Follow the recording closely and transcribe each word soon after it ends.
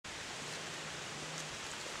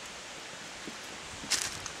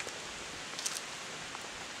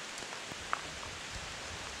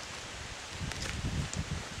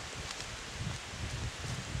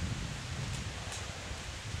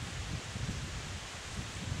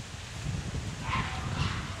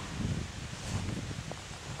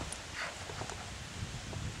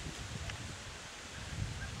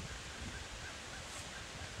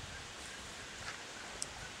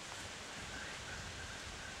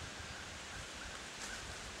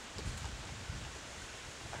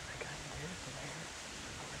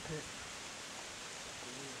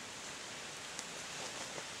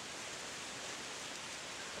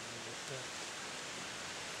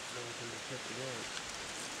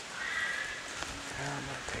Now I'm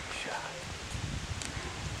gonna take a shot.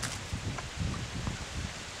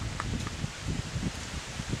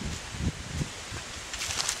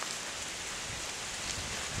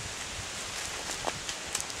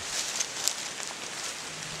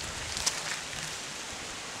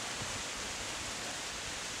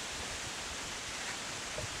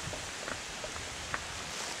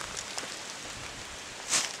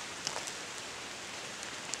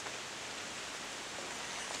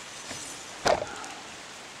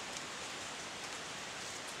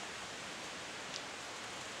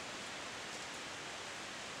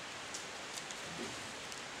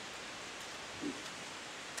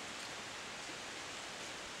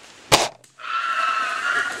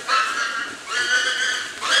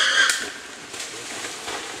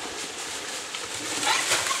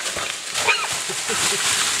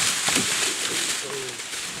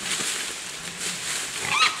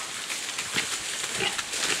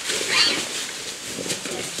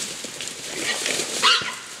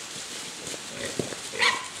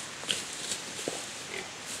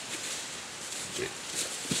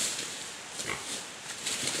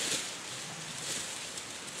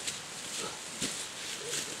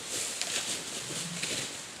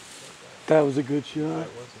 That was a good shot.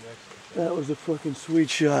 That was a fucking sweet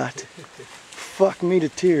shot. Fuck me to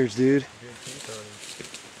tears, dude.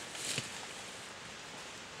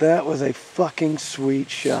 That was a fucking sweet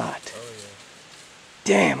shot.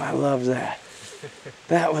 Damn, I love that.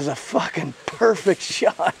 That was a fucking perfect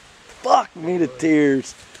shot. Fuck me to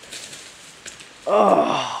tears.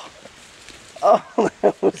 Oh. Oh,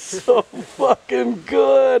 that was so fucking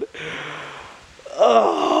good.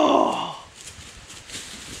 Oh.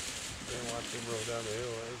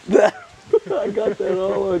 I got that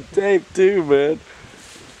all on tape too, man.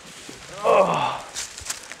 Oh.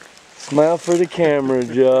 Smile for the camera,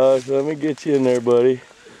 Josh. Let me get you in there, buddy.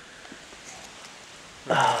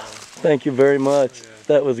 Thank you very much.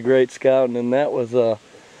 That was great scouting, and that was the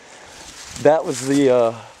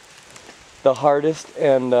hardest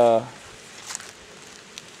and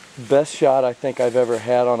best shot I think I've ever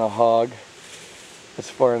had on a hog, as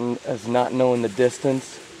far as not knowing the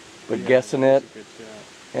distance, but guessing it.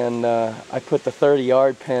 And I put the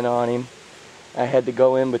 30-yard pin on him. I had to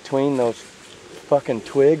go in between those fucking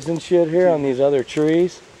twigs and shit here on these other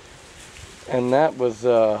trees, and that was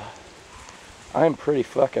I'm pretty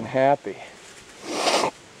fucking happy.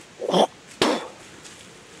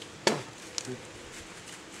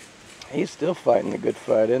 He's still fighting a good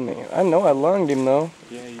fight, isn't he? I know I lunged him though.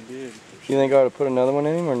 Yeah, you did. You think I ought to put another one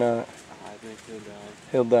in him or not? I think he'll die.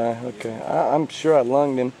 He'll die, okay. I'm sure I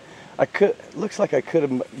lunged him. Looks like I could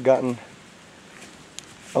have gotten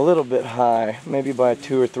a little bit high, maybe by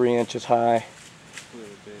 2 or 3 inches high. A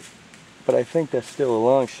little bit. But I think that's still a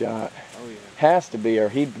long shot. Oh yeah. Has to be, or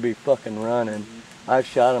he'd be fucking running. I've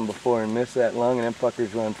shot him before and missed that lung, and them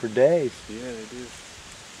fuckers run for days. Yeah, they do.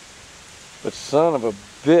 But son of a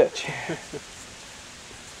bitch.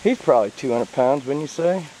 He's probably 200 pounds, wouldn't you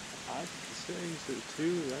say? I'd say he's at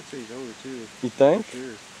 2. I'd say he's over 2. You think? For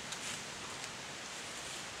sure.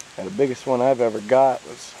 Yeah, the biggest one I've ever got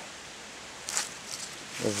was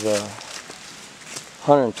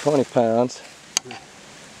 120 pounds.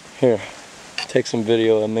 Here, take some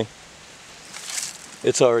video of me.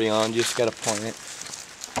 It's already on, you just gotta point it.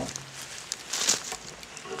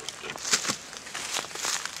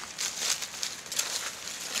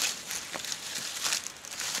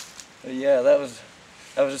 But yeah, that was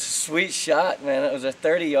a sweet shot, man. It was a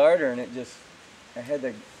 30-yarder, and I had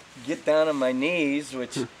to get down on my knees,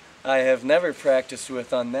 which I have never practiced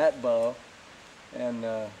with on that bow, and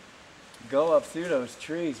go up through those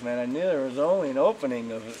trees, man. I knew there was only an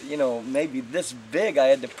opening of, you know, maybe this big. I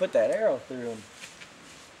had to put that arrow through them.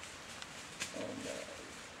 And,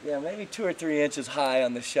 yeah, maybe 2 or 3 inches high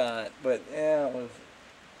on the shot, but yeah, it was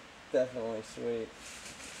definitely sweet.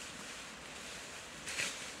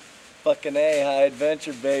 Fucking A, high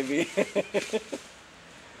adventure, baby.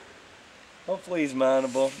 Hopefully he's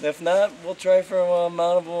mountable. If not, we'll try for a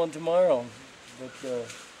mountable one tomorrow. But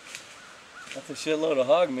that's a shitload of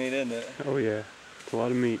hog meat, isn't it? Oh yeah, it's a lot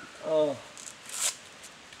of meat. Oh,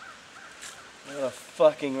 what a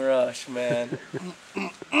fucking rush, man.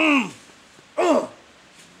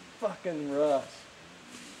 Fucking rush.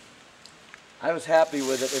 I was happy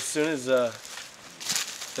with it as soon as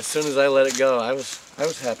I let it go. I was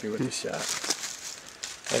happy with the shot.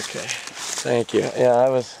 Okay, thank you. Yeah, I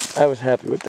was happy with that.